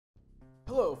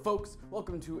Hello folks,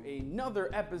 welcome to another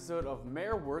episode of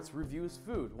Mayor Wertz Reviews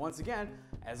Food. Once again,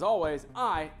 as always,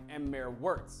 I am Mayor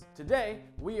Wertz. Today,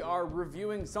 we are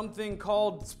reviewing something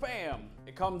called Spam.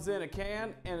 It comes in a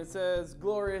can and it says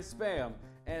Glorious Spam.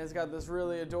 And it's got this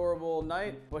really adorable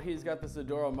knight, but he's got this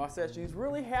adorable mustache and he's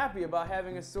really happy about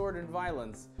having a sword and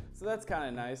violence. So that's kind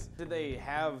of nice. Did they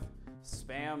have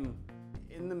Spam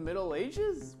in the Middle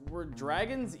Ages? Were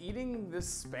dragons eating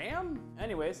this Spam?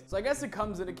 Anyways, so I guess it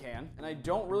comes in a can, and I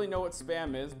don't really know what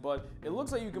Spam is, but it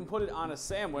looks like you can put it on a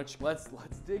sandwich. Let's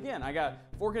dig in. I got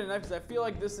fork and a knife because I feel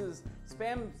like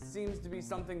Spam seems to be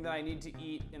something that I need to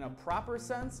eat in a proper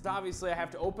sense. So obviously I have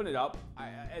to open it up.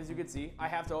 As you can see,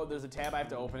 there's a tab, I have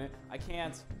to open it. I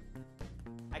can't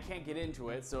get into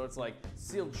it, so it's like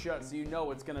sealed shut, so you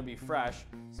know it's gonna be fresh.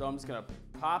 So I'm just gonna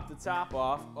pop the top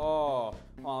off. Oh,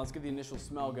 hold on, let's get the initial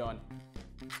smell going.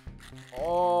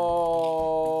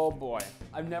 Oh boy.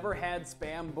 I've never had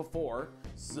Spam before,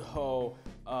 so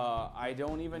I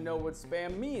don't even know what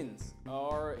Spam means,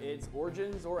 or its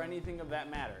origins, or anything of that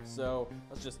matter. So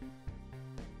let's just,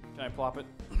 can I plop it?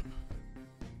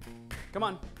 Come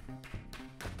on.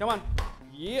 Come on.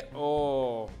 Yeah,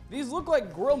 oh. These look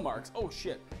like grill marks. Oh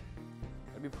shit.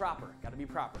 Gotta be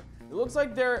proper. It looks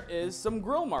like there is some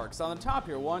grill marks on the top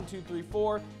here. 1, 2, 3,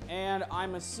 4, and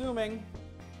I'm assuming,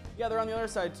 yeah, they're on the other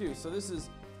side too. So this is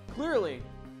clearly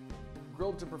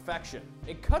grilled to perfection.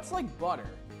 It cuts like butter.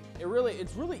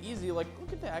 It's really easy. Like,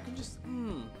 look at that. I can just,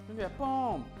 look at that.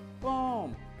 Boom,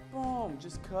 boom, boom.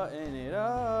 Just cutting it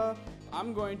up.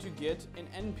 I'm going to get an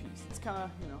end piece. It's kind of,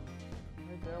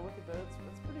 right there. Look at that.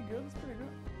 That's pretty good. That's pretty good.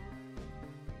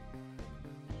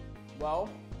 Well,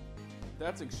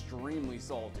 that's extremely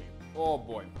salty. Oh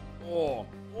boy. Oh,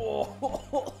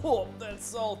 that's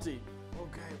salty.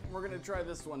 Okay, we're gonna try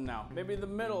this one now. Maybe the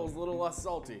middle is a little less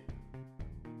salty.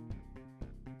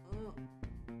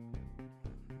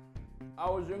 I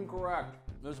was incorrect.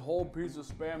 This whole piece of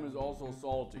Spam is also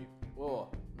salty. Oh,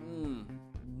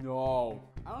 no.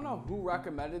 I don't know who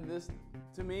recommended this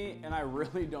to me, and I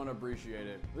really don't appreciate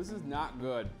it. This is not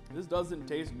good. This doesn't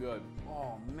taste good.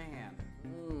 Oh man.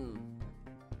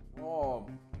 Oh,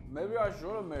 maybe I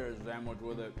should have made a sandwich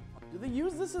with it. Do they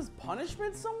use this as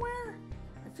punishment somewhere?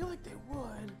 I feel like they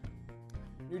would.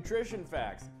 Nutrition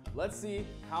facts. Let's see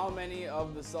how many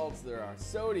of the salts there are.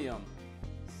 Sodium,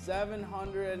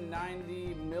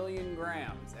 790 million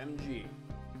grams, mg.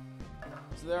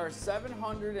 So there are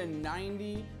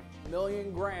 790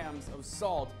 million grams of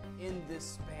salt in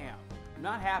this Spam. I'm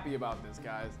not happy about this,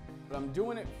 guys, but I'm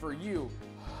doing it for you.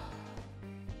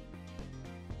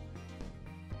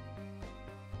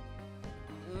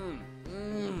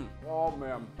 Oh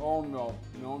man, oh no,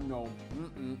 no.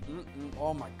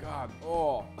 Oh my God,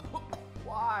 oh.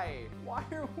 Why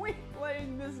are we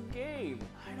playing this game?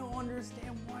 I don't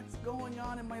understand what's going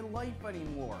on in my life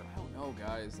anymore. I don't know,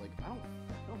 guys, like, I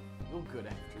don't feel good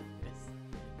after this.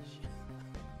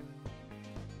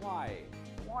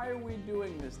 Why are we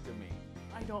doing this to me?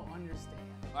 I don't understand.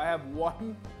 I have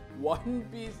one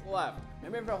piece left.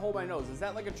 Maybe I have to hold my nose. Is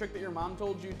that like a trick that your mom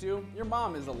told you to? Your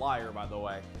mom is a liar, by the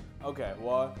way. Okay,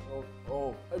 what?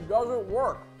 Oh, it doesn't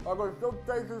work. I can still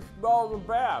taste the smell of the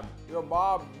bad. Your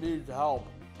mom needs help.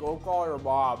 Go call your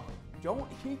mom.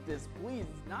 Don't eat this, please.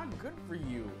 It's not good for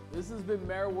you. This has been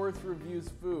Mayor Wertz Reviews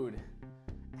Food.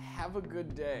 Have a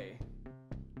good day.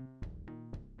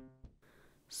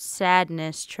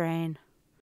 Sadness train.